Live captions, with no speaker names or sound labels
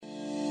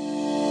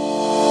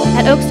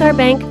At Oakstar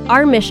Bank,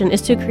 our mission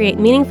is to create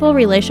meaningful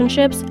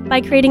relationships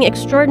by creating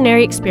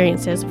extraordinary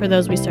experiences for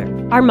those we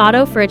serve. Our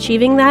motto for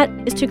achieving that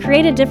is to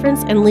create a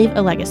difference and leave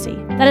a legacy.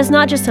 That is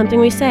not just something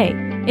we say.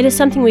 It is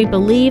something we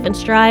believe and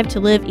strive to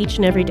live each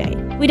and every day.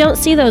 We don't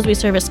see those we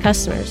serve as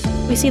customers.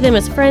 We see them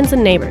as friends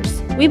and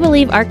neighbors. We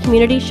believe our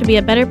community should be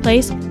a better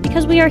place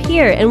because we are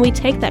here and we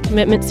take that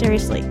commitment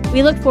seriously.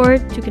 We look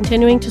forward to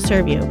continuing to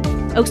serve you.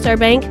 Oakstar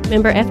Bank,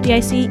 member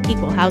FDIC,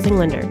 equal housing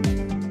lender.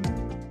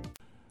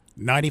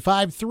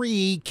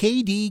 95.3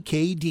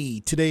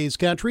 KDKD, today's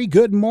country.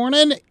 Good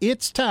morning.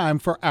 It's time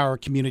for our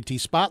Community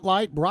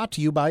Spotlight, brought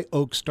to you by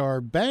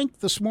Oakstar Bank.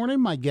 This morning,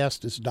 my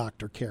guest is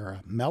Dr.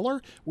 Kara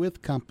Meler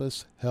with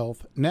Compass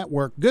Health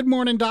Network. Good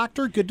morning,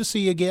 doctor. Good to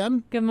see you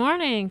again. Good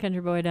morning,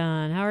 Country Boy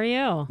Don. How are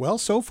you? Well,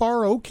 so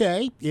far,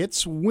 okay.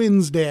 It's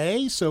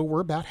Wednesday, so we're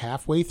about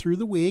halfway through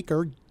the week,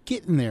 or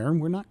getting there, and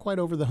we're not quite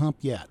over the hump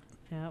yet.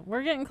 Yeah,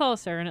 we're getting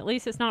closer, and at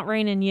least it's not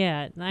raining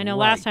yet. I know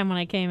last time when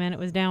I came in, it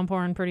was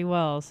downpouring pretty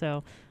well,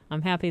 so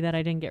I'm happy that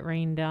I didn't get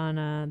rained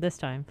on this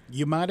time.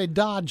 You might have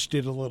dodged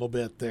it a little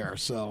bit there,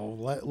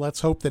 so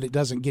let's hope that it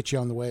doesn't get you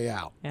on the way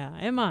out. Yeah,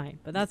 it might,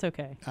 but that's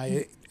okay.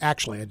 I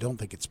don't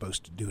think it's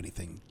supposed to do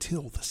anything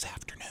till this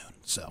afternoon,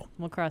 so.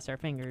 We'll cross our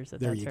fingers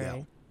that there that's you right.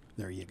 go.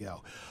 There you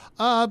go.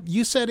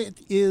 You said it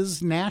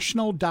is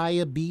National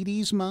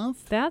Diabetes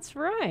Month? That's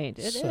right.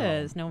 It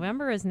is.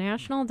 November is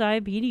National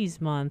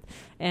Diabetes Month.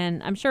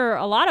 And I'm sure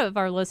a lot of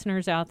our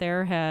listeners out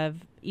there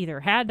have either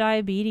had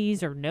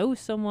diabetes or know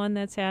someone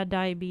that's had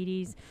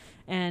diabetes.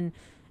 And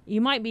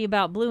you might be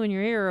about blue in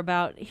your ear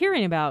about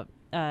hearing about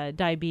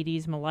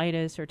diabetes,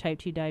 mellitus, or type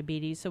 2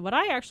 diabetes. So what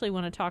I actually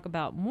want to talk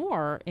about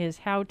more is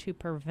how to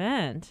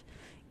prevent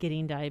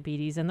getting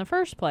diabetes in the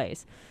first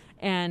place.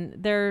 And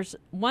there's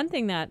one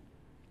thing that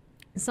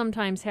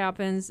sometimes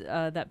happens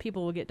that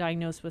people will get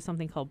diagnosed with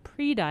something called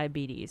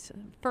prediabetes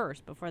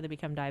first before they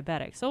become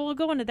diabetic. So we'll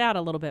go into that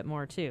a little bit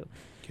more too.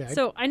 Okay.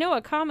 So I know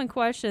a common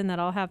question that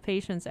I'll have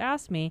patients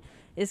ask me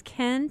is,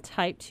 can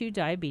type 2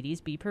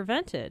 diabetes be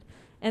prevented?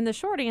 And the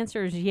short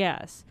answer is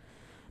yes.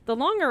 The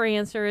longer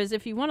answer is,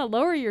 if you want to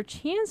lower your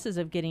chances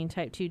of getting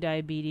type 2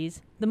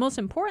 diabetes, the most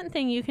important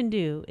thing you can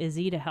do is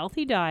eat a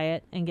healthy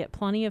diet and get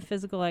plenty of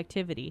physical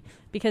activity,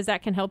 because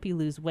that can help you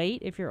lose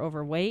weight if you're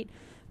overweight.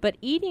 But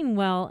eating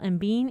well and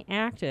being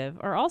active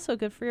are also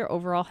good for your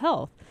overall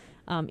health.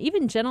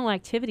 Even gentle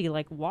activity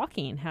like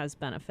walking has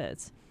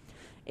benefits.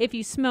 If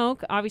you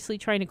smoke, obviously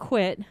trying to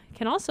quit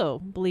can also,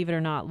 believe it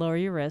or not, lower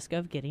your risk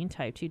of getting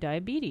type 2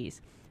 diabetes.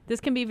 This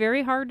can be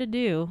very hard to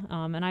do,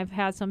 and I've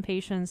had some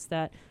patients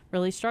that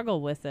really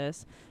struggle with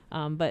this.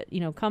 But,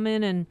 come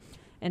in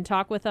and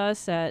talk with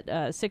us at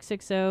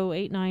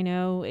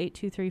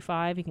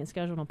 660-890-8235. You can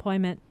schedule an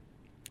appointment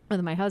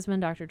with my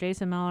husband, Dr.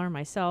 Jason Meler,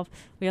 myself.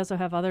 We also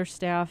have other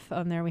staff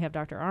there. We have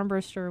Dr.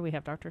 Armbruster, we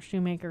have Dr.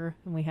 Shoemaker,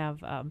 and we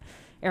have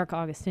Eric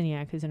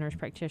Augustiniak, who's a nurse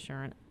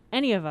practitioner. And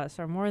any of us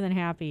are more than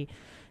happy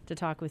to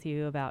talk with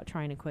you about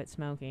trying to quit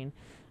smoking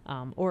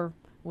or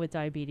with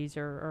diabetes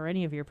or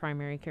any of your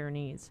primary care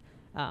needs.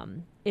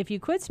 If you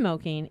quit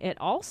smoking, it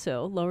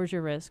also lowers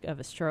your risk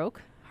of a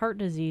stroke, heart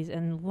disease,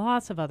 and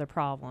lots of other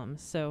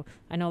problems. So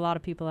I know a lot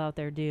of people out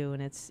there do,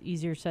 and it's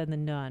easier said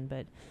than done,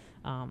 but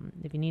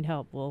if you need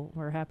help,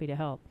 we're happy to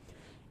help.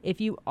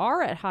 If you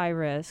are at high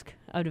risk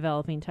of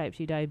developing type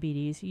 2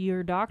 diabetes,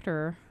 your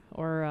doctor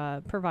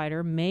or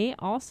provider may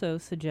also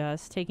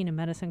suggest taking a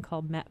medicine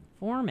called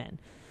metformin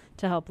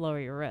to help lower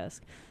your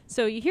risk.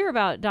 So you hear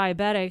about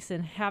diabetics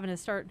and having to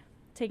start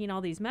taking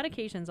all these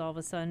medications all of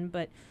a sudden,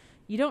 but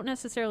you don't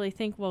necessarily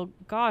think, well,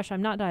 gosh,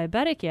 I'm not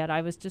diabetic yet.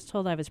 I was just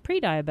told I was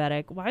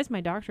pre-diabetic. Why is my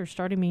doctor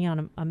starting me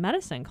on a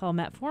medicine called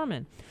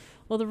metformin?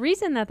 Well, the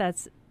reason that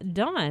that's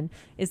done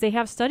is they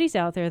have studies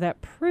out there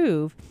that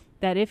prove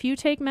that if you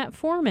take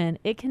metformin,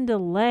 it can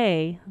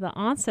delay the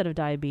onset of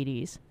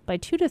diabetes by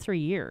 2 to 3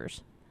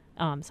 years,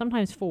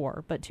 sometimes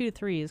 4, but 2 to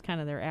 3 is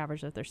kind of their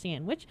average that they're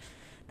seeing, which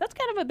that's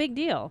kind of a big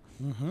deal.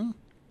 Mm-hmm.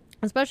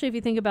 Especially if you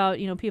think about,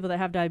 people that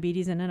have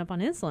diabetes and end up on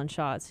insulin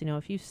shots.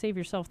 If you save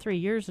yourself 3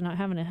 years of not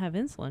having to have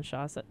insulin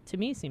shots, that to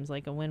me seems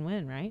like a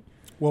win-win, right?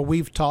 Well,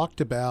 we've talked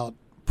about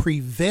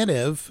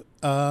preventive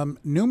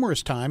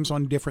numerous times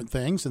on different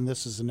things, and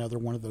this is another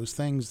one of those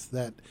things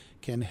that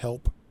can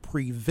help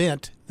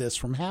prevent this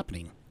from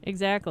happening.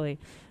 Exactly.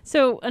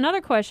 So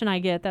another question I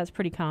get that's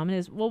pretty common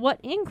is, well, what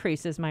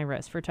increases my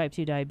risk for type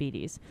 2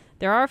 diabetes?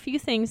 There are a few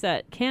things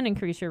that can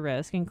increase your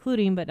risk,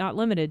 including but not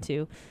limited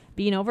to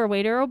being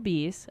overweight or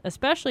obese,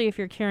 especially if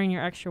you're carrying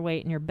your extra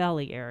weight in your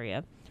belly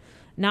area,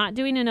 not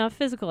doing enough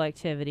physical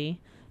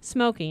activity,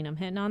 smoking, I'm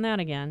hitting on that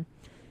again.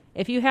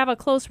 If you have a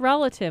close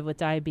relative with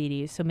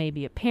diabetes, so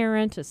maybe a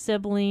parent, a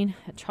sibling,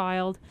 a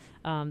child,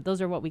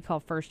 those are what we call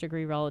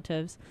first-degree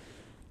relatives.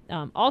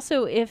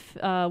 Also, if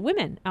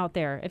women out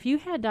there, if you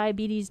had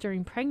diabetes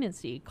during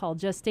pregnancy called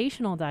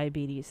gestational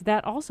diabetes,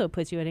 that also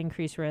puts you at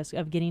increased risk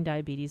of getting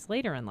diabetes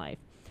later in life.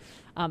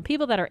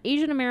 People that are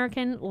Asian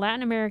American,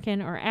 Latin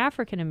American, or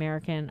African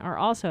American are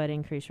also at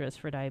increased risk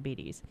for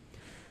diabetes.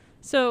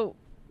 So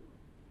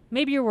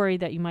maybe you're worried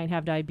that you might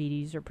have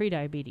diabetes or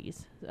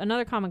prediabetes.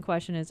 Another common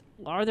question is,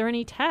 are there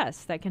any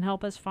tests that can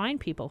help us find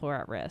people who are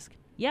at risk?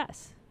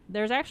 Yes.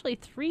 There's actually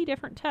 3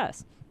 different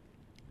tests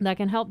that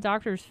can help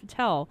doctors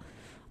tell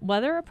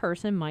whether a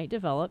person might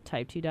develop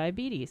type 2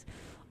 diabetes.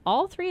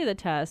 All 3 of the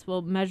tests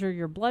will measure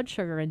your blood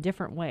sugar in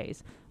different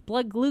ways.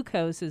 Blood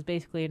glucose is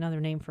basically another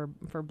name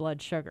for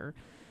blood sugar.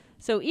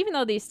 So even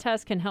though these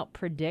tests can help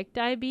predict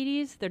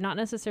diabetes, they're not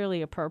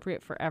necessarily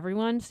appropriate for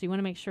everyone. So you want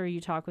to make sure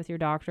you talk with your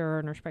doctor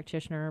or nurse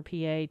practitioner or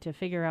PA to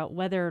figure out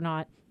whether or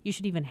not you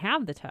should even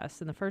have the tests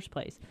in the first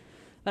place.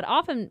 But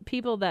often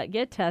people that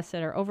get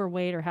tested are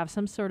overweight or have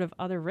some sort of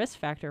other risk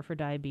factor for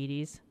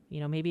diabetes.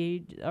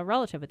 Maybe a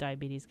relative with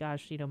diabetes.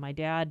 Gosh, my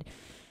dad,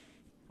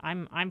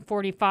 I'm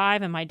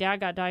 45 and my dad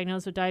got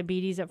diagnosed with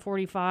diabetes at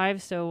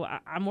 45, so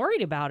I'm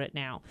worried about it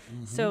now.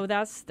 Mm-hmm. So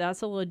that's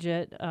a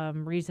legit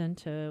reason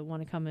to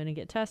want to come in and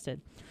get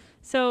tested.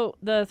 So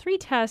the 3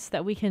 tests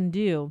that we can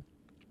do,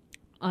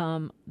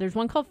 there's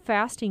one called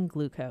fasting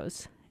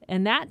glucose,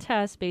 and that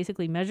test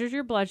basically measures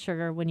your blood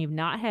sugar when you've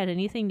not had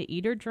anything to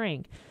eat or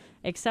drink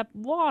except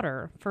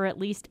water for at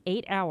least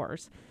 8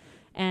 hours.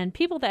 And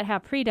people that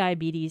have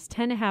prediabetes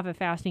tend to have a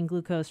fasting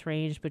glucose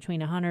range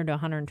between 100 to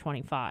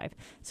 125.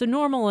 So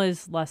normal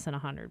is less than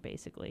 100,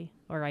 basically,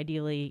 or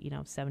ideally,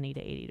 70 to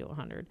 80 to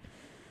 100.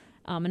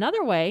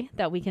 Another way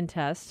that we can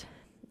test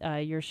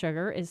your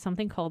sugar is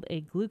something called a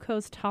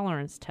glucose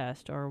tolerance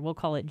test, or we'll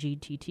call it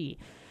GTT.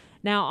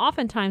 Now,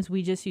 oftentimes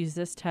we just use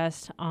this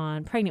test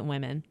on pregnant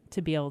women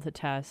to be able to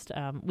test.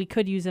 We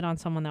could use it on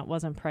someone that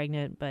wasn't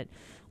pregnant, but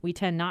we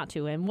tend not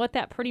to. And what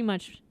that pretty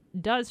much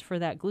does for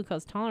that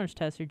glucose tolerance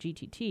test, or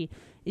GTT,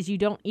 is you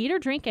don't eat or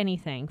drink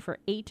anything for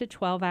 8 to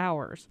 12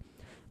 hours.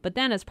 But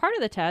then as part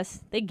of the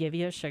test, they give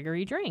you a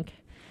sugary drink.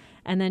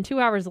 And then 2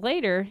 hours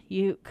later,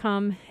 you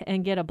come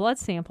and get a blood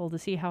sample to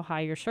see how high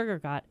your sugar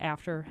got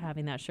after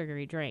having that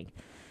sugary drink.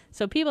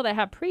 So people that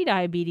have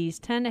prediabetes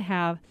tend to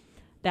have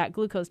that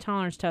glucose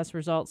tolerance test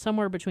result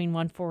somewhere between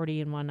 140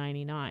 and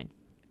 199.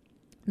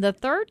 The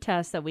third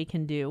test that we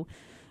can do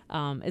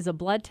is a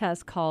blood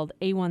test called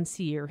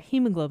A1C, or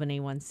hemoglobin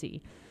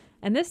A1C.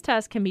 And this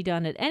test can be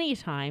done at any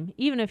time,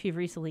 even if you've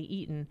recently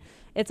eaten.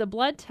 It's a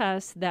blood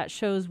test that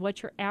shows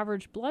what your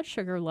average blood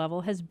sugar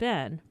level has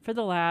been for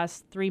the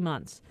last 3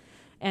 months.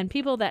 And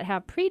people that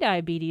have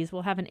prediabetes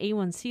will have an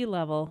A1C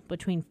level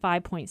between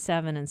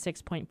 5.7 and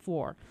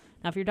 6.4.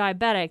 Now, if you're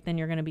diabetic, then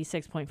you're going to be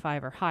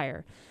 6.5 or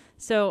higher.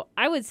 So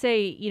I would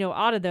say,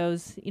 out of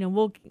those,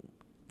 we'll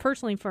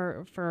personally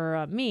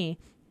for me,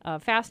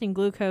 fasting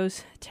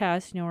glucose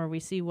test, where we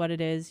see what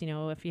it is,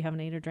 if you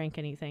haven't ate or drank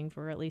anything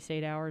for at least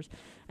 8 hours.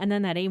 And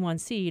then that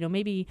A1C,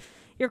 maybe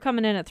you're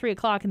coming in at 3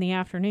 o'clock in the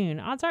afternoon.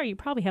 Odds are you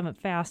probably haven't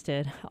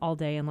fasted all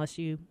day unless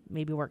you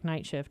maybe work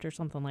night shift or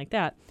something like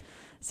that.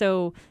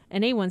 So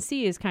an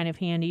A1C is kind of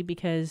handy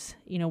because,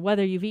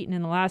 whether you've eaten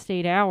in the last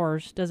 8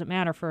 hours doesn't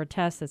matter for a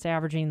test that's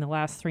averaging the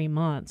last 3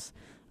 months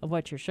of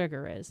what your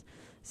sugar is.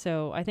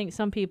 So I think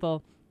some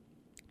people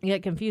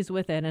get confused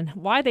with it, and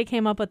why they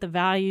came up with the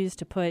values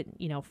to put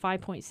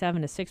 5.7 to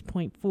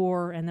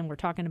 6.4, and then we're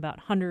talking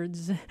about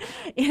hundreds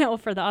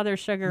for the other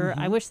sugar.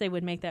 I wish they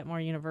would make that more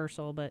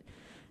universal, but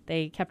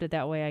they kept it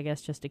that way, I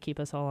guess, just to keep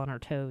us all on our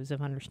toes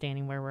of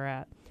understanding where we're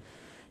at.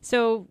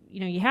 So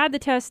you had the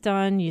test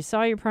done, you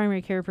saw your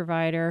primary care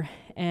provider,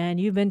 and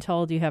you've been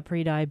told you have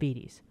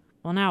prediabetes.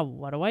 Well, now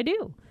what do I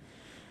do?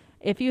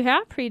 If you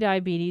have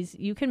prediabetes,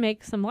 you can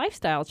make some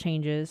lifestyle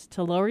changes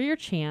to lower your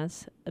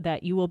chance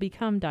that you will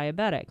become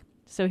diabetic.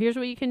 So here's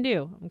what you can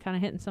do. I'm kind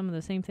of hitting some of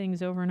the same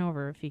things over and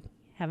over if you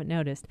haven't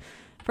noticed.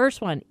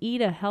 First one,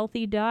 eat a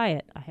healthy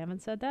diet. I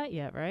haven't said that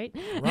yet, right?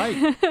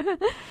 Right.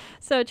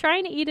 So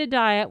trying to eat a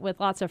diet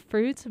with lots of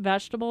fruits,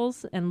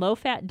 vegetables, and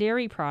low-fat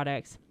dairy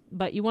products,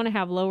 but you want to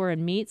have lower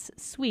in meats,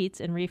 sweets,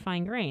 and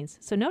refined grains.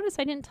 So notice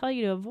I didn't tell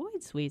you to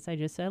avoid sweets. I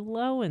just said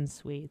low in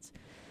sweets.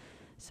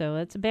 So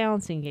it's a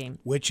balancing game.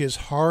 Which is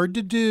hard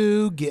to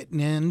do getting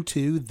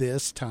into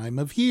this time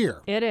of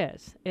year. It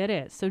is.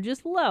 So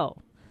just low.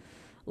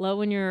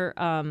 Low in your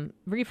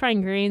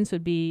refined grains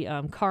would be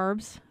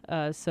carbs.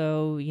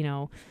 So,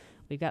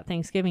 we've got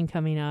Thanksgiving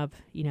coming up,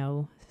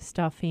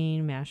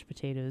 stuffing, mashed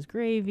potatoes,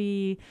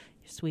 gravy.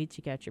 Your sweets,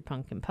 you got your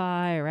pumpkin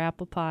pie or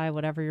apple pie,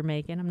 whatever you're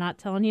making. I'm not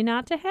telling you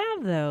not to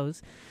have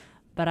those.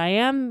 But I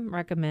am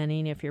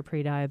recommending, if you're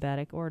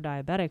pre-diabetic or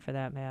diabetic for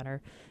that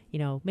matter,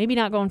 maybe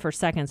not going for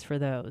seconds for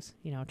those.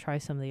 Try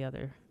some of the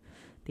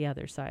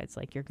other sides,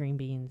 like your green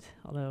beans,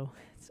 although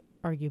it's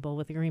arguable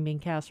with the green bean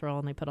casserole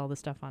and they put all the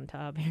stuff on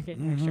top. You're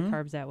getting extra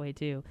carbs that way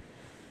too.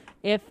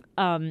 If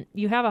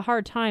you have a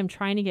hard time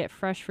trying to get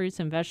fresh fruits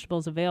and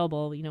vegetables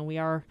available, we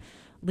are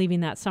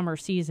leaving that summer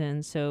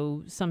season,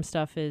 so some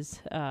stuff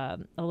is a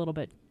little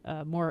bit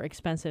more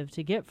expensive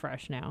to get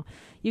fresh now.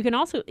 You can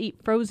also eat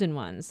frozen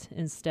ones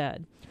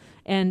instead.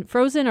 And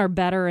frozen are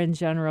better in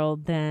general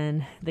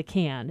than the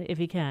canned, if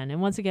you can.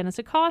 And once again, it's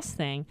a cost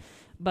thing.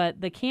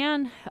 But the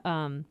can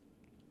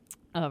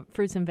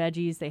fruits and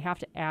veggies, they have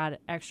to add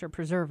extra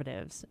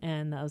preservatives,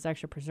 and those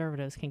extra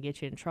preservatives can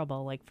get you in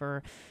trouble. Like,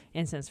 for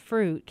instance,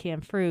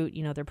 canned fruit,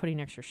 they're putting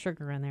extra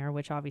sugar in there,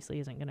 which obviously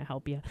isn't going to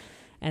help you.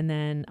 And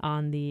then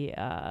on the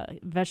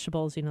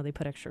vegetables, they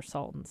put extra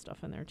salt and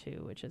stuff in there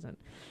too, which isn't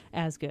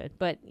as good.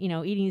 But,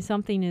 eating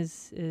something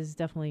is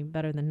definitely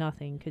better than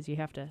nothing, because you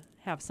have to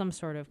have some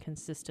sort of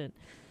consistent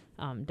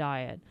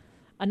diet.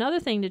 Another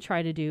thing to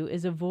try to do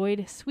is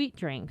avoid sweet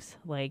drinks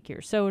like your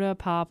soda,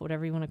 pop,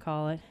 whatever you want to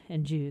call it,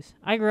 and juice.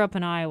 I grew up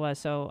in Iowa,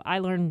 so I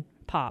learned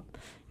pop.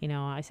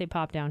 I say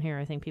pop down here.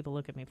 I think people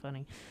look at me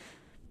funny.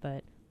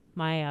 But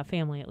my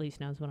family at least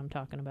knows what I'm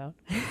talking about.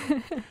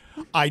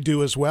 I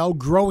do as well.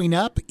 Growing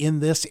up in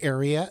this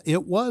area,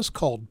 it was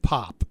called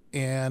pop,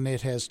 and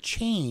it has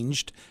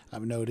changed,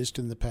 I've noticed,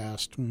 in the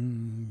past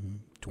 20,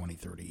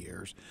 30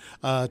 years,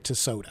 to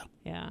soda.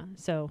 Yeah,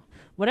 so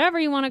whatever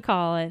you want to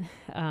call it,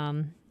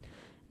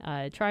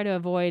 try to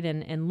avoid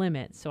and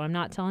limit. So I'm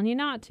not telling you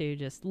not to,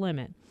 just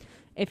limit.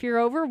 If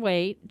you're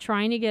overweight,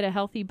 trying to get a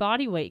healthy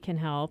body weight can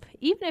help.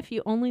 Even if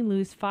you only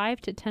lose 5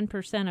 to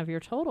 10% of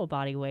your total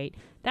body weight,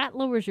 that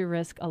lowers your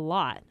risk a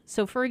lot.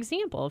 So for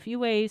example, if you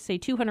weigh, say,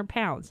 200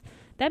 pounds,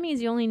 that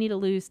means you only need to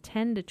lose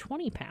 10 to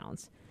 20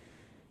 pounds.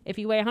 If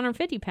you weigh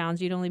 150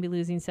 pounds, you'd only be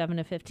losing 7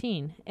 to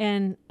 15.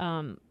 And,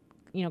 come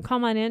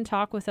on in,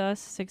 talk with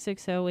us,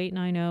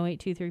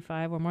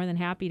 660-890-8235. We're more than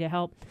happy to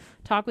help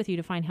talk with you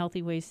to find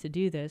healthy ways to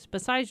do this.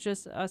 Besides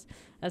just us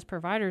as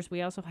providers,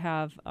 we also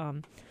have,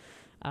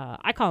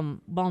 I call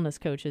them wellness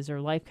coaches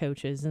or life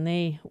coaches, and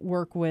they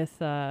work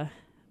with our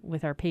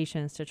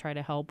patients to try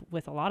to help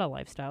with a lot of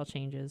lifestyle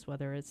changes,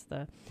 whether it's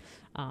the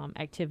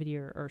activity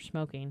or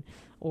smoking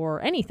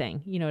or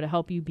anything, to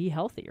help you be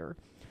healthier.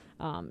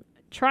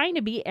 Trying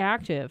to be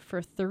active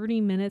for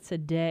 30 minutes a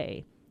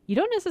day. You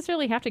don't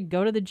necessarily have to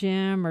go to the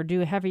gym or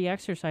do heavy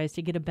exercise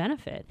to get a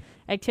benefit.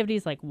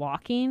 Activities like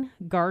walking,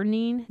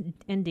 gardening,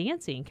 and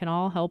dancing can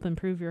all help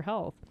improve your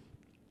health.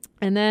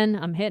 And then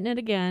I'm hitting it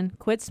again,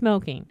 quit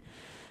smoking.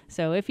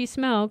 So if you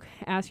smoke,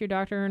 ask your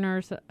doctor or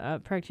nurse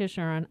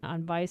practitioner on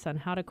advice on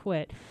how to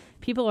quit.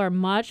 People are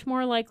much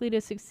more likely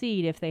to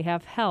succeed if they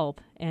have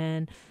help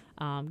and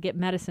get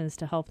medicines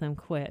to help them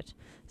quit.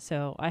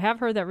 So I have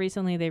heard that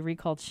recently they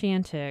recalled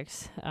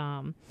Chantix.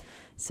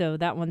 So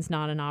that one's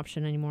not an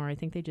option anymore. I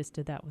think they just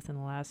did that within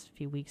the last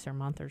few weeks or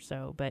month or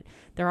so. But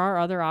there are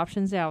other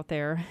options out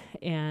there.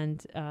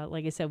 And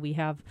like I said, we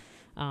have,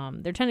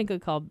 they're technically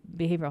called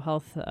behavioral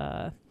health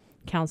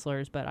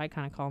counselors, but I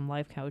kind of call them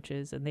life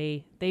coaches.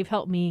 And they've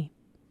helped me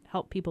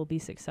help people be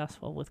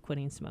successful with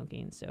quitting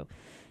smoking. So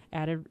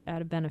added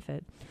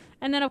benefit.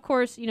 And then, of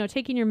course,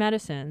 taking your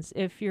medicines.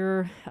 If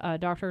your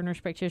doctor or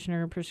nurse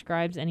practitioner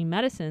prescribes any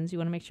medicines, you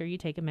want to make sure you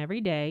take them every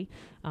day.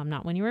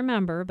 Not when you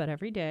remember, but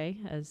every day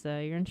as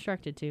you're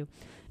instructed to.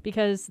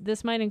 Because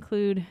this might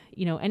include,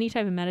 any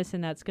type of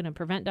medicine that's going to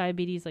prevent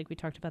diabetes, like we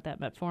talked about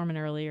that metformin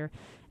earlier,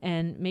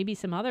 and maybe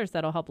some others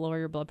that'll help lower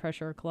your blood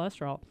pressure or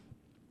cholesterol.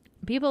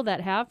 People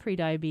that have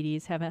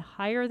prediabetes have a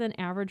higher than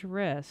average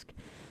risk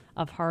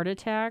of heart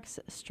attacks,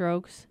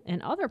 strokes,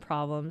 and other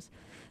problems.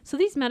 So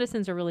these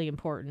medicines are really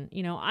important.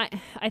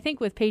 I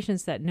think with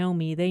patients that know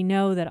me, they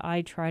know that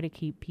I try to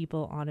keep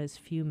people on as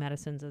few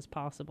medicines as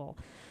possible.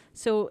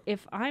 So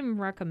if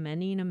I'm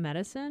recommending a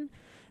medicine,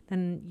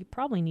 then you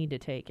probably need to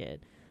take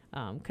it.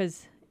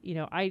 Because,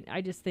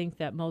 I just think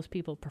that most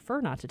people prefer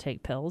not to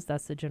take pills.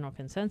 That's the general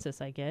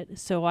consensus I get.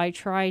 So I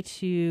try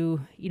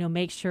to,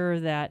 make sure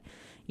that,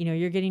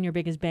 you're getting your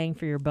biggest bang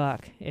for your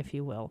buck, if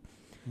you will.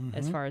 Mm-hmm.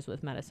 As far as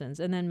with medicines.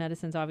 And then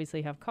medicines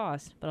obviously have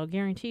cost, but I'll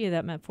guarantee you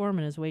that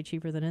metformin is way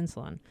cheaper than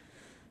insulin.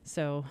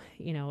 So,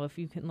 if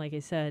you can, like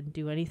I said,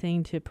 do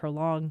anything to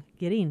prolong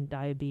getting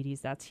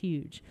diabetes, that's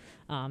huge.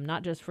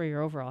 Not just for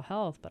your overall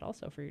health, but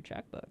also for your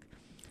checkbook.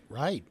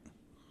 Right.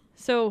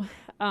 So,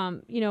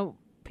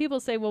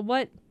 people say, well,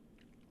 what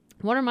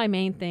are my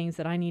main things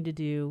that I need to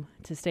do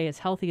to stay as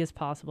healthy as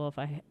possible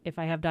if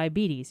I have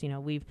diabetes?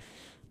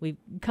 We've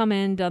come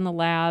in, done the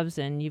labs,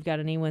 and you've got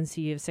an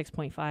A1C of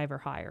 6.5 or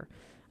higher.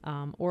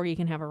 Or you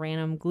can have a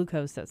random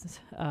glucose that's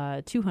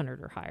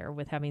 200 or higher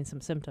with having some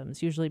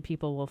symptoms. Usually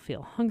people will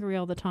feel hungry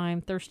all the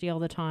time, thirsty all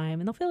the time,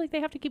 and they'll feel like they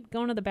have to keep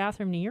going to the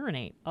bathroom to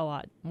urinate a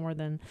lot more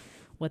than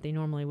what they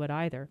normally would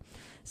either.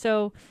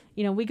 So,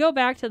 we go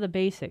back to the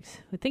basics.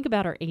 We think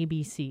about our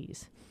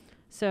ABCs.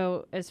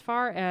 So as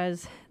far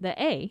as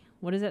the A,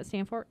 what does that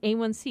stand for?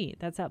 A1C.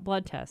 That's that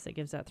blood test that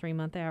gives that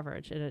 3-month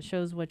average. And it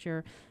shows what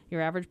your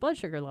average blood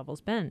sugar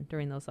level's been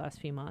during those last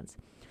few months.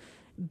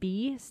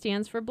 B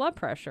stands for blood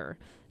pressure.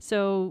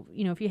 So,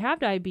 if you have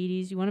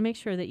diabetes, you want to make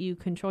sure that you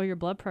control your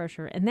blood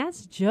pressure. And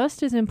that's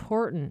just as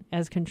important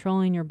as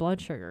controlling your blood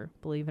sugar,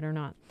 believe it or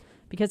not.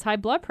 Because high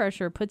blood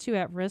pressure puts you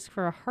at risk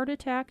for a heart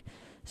attack,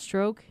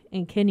 stroke,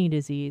 and kidney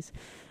disease.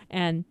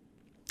 And,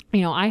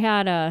 I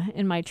had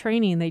in my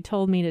training, they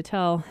told me to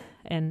tell,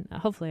 and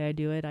hopefully I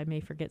do it, I may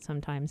forget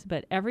sometimes,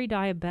 but every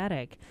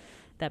diabetic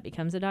that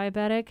becomes a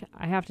diabetic,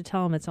 I have to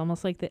tell them it's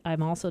almost like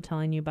I'm also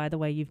telling you, by the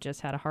way, you've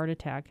just had a heart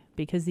attack,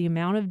 because the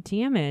amount of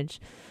damage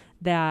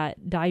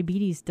that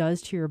diabetes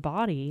does to your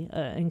body,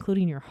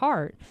 including your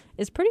heart,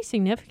 is pretty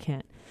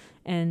significant.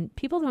 And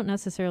people don't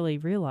necessarily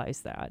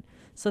realize that.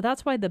 So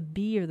that's why the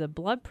B, or the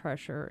blood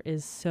pressure,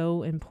 is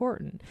so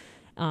important.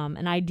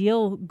 An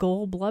ideal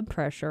goal blood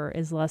pressure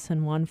is less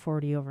than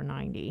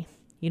 140/90.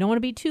 You don't want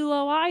to be too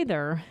low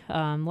either.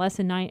 Less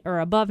than 9 or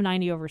above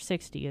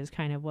 90/60 is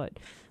kind of what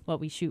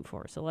we shoot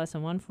for. So less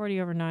than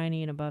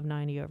 140/90 and above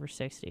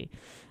 90/60.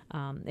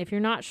 If you're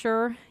not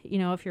sure,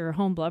 if your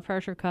home blood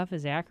pressure cuff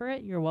is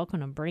accurate, you're welcome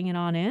to bring it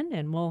on in,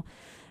 and we'll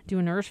do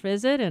a nurse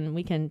visit and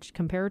we can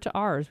compare it to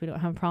ours. We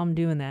don't have a problem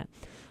doing that.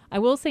 I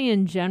will say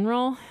in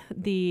general,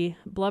 the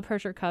blood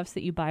pressure cuffs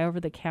that you buy over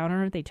the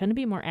counter, they tend to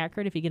be more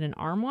accurate if you get an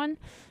arm one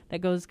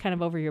that goes kind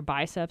of over your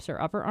biceps or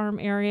upper arm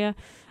area.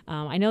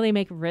 I know they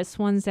make wrist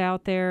ones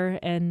out there,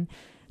 and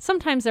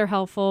sometimes they're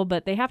helpful,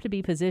 but they have to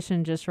be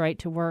positioned just right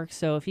to work.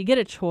 So if you get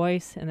a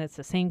choice and it's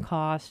the same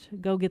cost,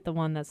 go get the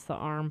one that's the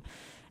arm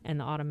and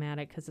the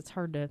automatic, because it's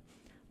hard to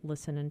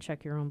listen and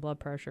check your own blood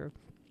pressure.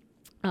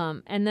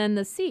 And then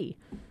the C.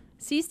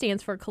 C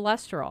stands for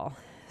cholesterol.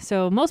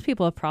 So most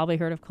people have probably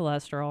heard of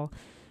cholesterol.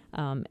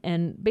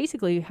 And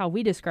basically how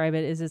we describe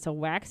it is it's a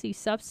waxy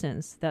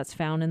substance that's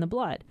found in the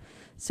blood.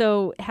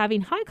 So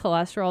having high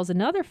cholesterol is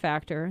another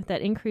factor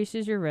that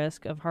increases your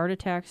risk of heart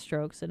attacks,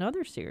 strokes, and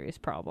other serious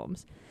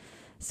problems.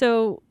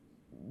 So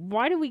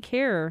why do we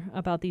care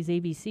about these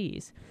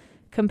ABCs?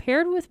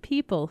 Compared with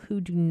people who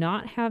do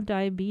not have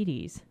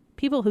diabetes,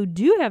 people who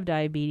do have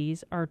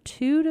diabetes are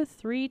 2 to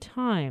 3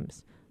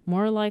 times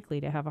more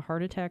likely to have a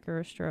heart attack or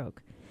a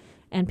stroke.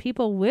 And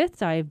people with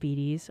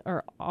diabetes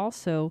are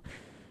also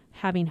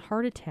having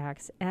heart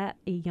attacks at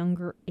a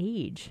younger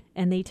age,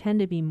 and they tend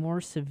to be more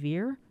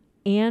severe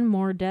and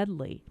more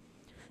deadly.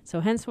 So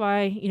hence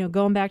why,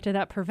 going back to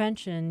that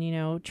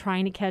prevention,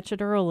 trying to catch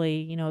it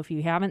early, if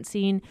you haven't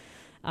seen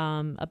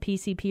a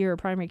PCP or a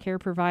primary care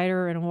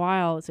provider in a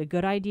while, it's a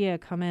good idea.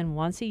 Come in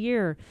once a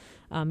year.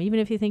 Even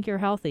if you think you're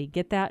healthy,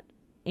 get that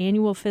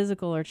annual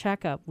physical or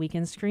checkup. We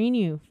can screen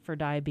you for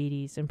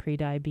diabetes and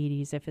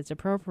prediabetes if it's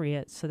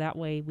appropriate, so that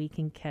way we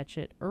can catch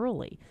it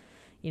early.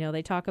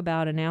 They talk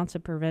about an ounce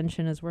of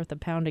prevention is worth a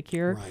pound of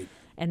cure. Right.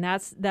 And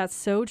that's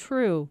so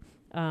true,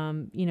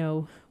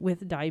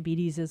 with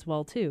diabetes as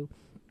well, too.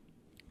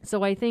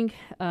 So I think,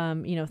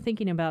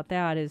 thinking about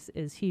that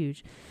is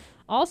huge.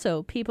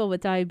 Also, people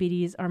with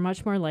diabetes are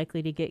much more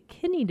likely to get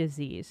kidney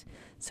disease.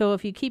 So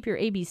if you keep your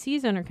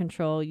ABCs under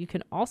control, you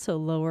can also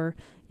lower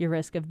your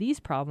risk of these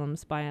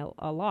problems by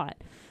a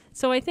lot.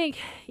 So I think,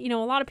 a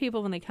lot of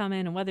people when they come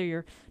in, and whether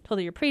you're told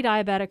that you're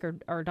pre-diabetic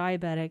or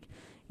diabetic,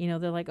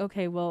 they're like,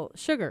 okay, well,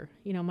 sugar,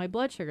 my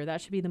blood sugar,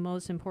 that should be the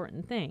most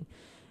important thing.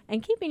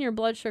 And keeping your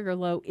blood sugar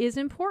low is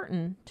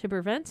important to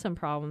prevent some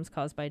problems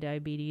caused by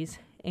diabetes,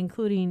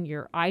 including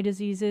your eye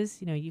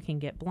diseases. You can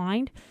get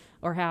blind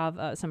or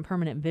have some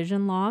permanent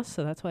vision loss.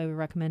 So that's why we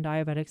recommend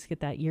diabetics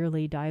get that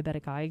yearly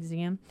diabetic eye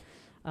exam.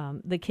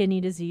 The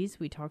kidney disease,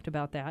 we talked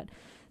about that.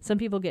 Some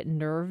people get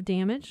nerve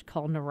damage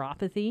called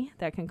neuropathy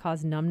that can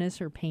cause numbness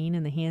or pain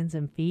in the hands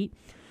and feet.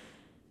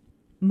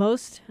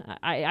 Most,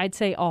 I'd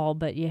say all,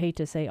 but you hate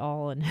to say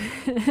all and,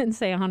 and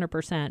say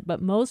 100%,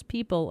 but most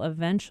people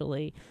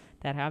eventually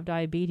that have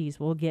diabetes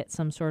will get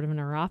some sort of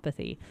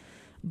neuropathy.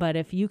 But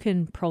if you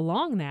can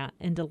prolong that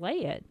and delay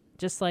it,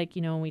 just like,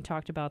 when we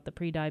talked about the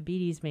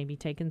prediabetes, maybe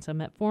taking some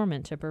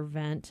metformin to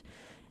prevent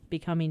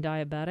becoming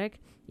diabetic,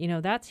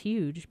 that's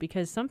huge,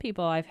 because some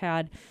people I've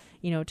had,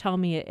 tell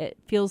me it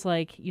feels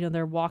like,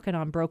 they're walking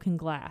on broken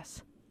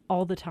glass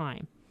all the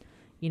time.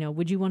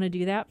 Would you want to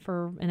do that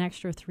for an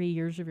extra 3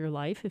 years of your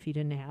life if you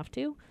didn't have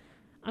to?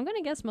 I'm going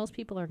to guess most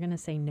people are going to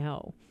say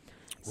no.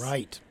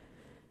 Right.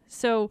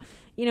 So,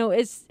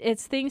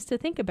 it's things to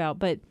think about,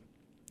 but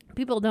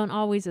people don't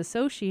always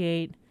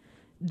associate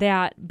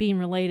that being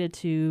related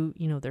to,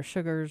 their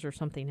sugars or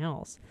something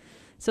else.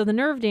 So the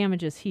nerve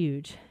damage is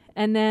huge.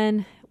 And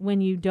then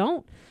when you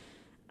don't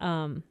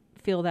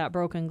feel that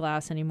broken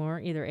glass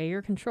anymore, either A,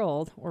 you're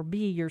controlled, or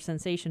B, your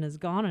sensation is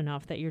gone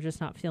enough that you're just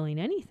not feeling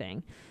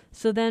anything.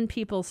 So then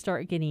people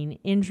start getting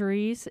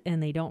injuries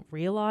and they don't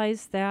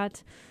realize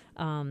that,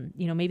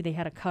 maybe they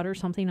had a cut or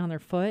something on their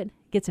foot,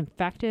 gets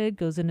infected,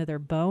 goes into their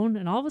bone,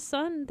 and all of a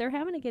sudden they're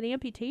having to get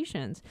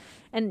amputations.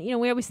 And,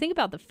 we always think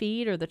about the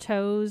feet or the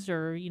toes,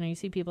 or, you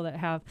see people that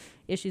have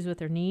issues with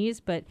their knees,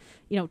 but,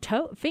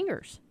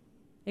 fingers.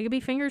 It could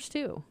be fingers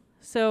too.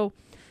 So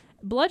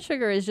blood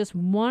sugar is just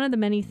one of the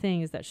many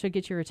things that should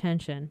get your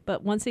attention.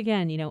 But once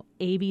again,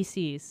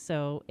 ABCs.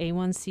 So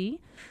A1C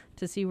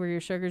to see where your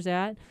sugar's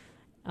at,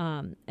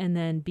 and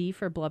then B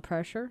for blood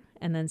pressure,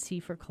 and then C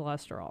for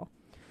cholesterol.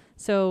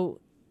 So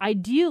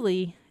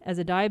ideally, as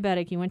a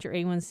diabetic, you want your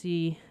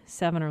A1C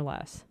 7 or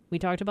less. We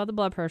talked about the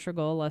blood pressure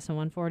goal, less than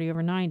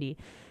 140/90.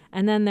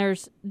 And then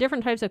there's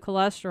different types of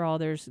cholesterol.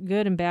 There's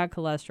good and bad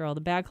cholesterol.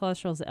 The bad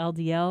cholesterol is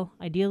LDL.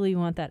 Ideally, you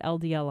want that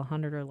LDL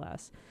 100 or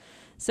less.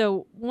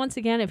 So once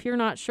again, if you're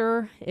not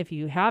sure if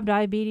you have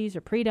diabetes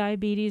or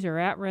prediabetes or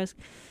at risk,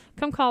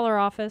 come call our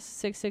office,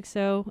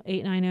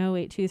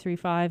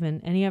 660-890-8235,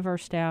 and any of our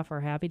staff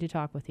are happy to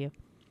talk with you.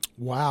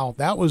 Wow,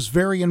 that was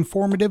very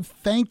informative.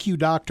 Thank you,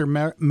 Dr.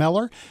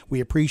 Meller. We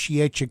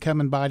appreciate you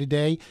coming by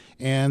today.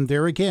 And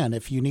there again,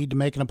 if you need to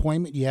make an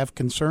appointment, you have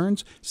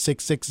concerns,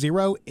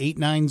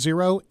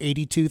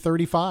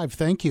 660-890-8235.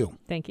 Thank you.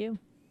 Thank you.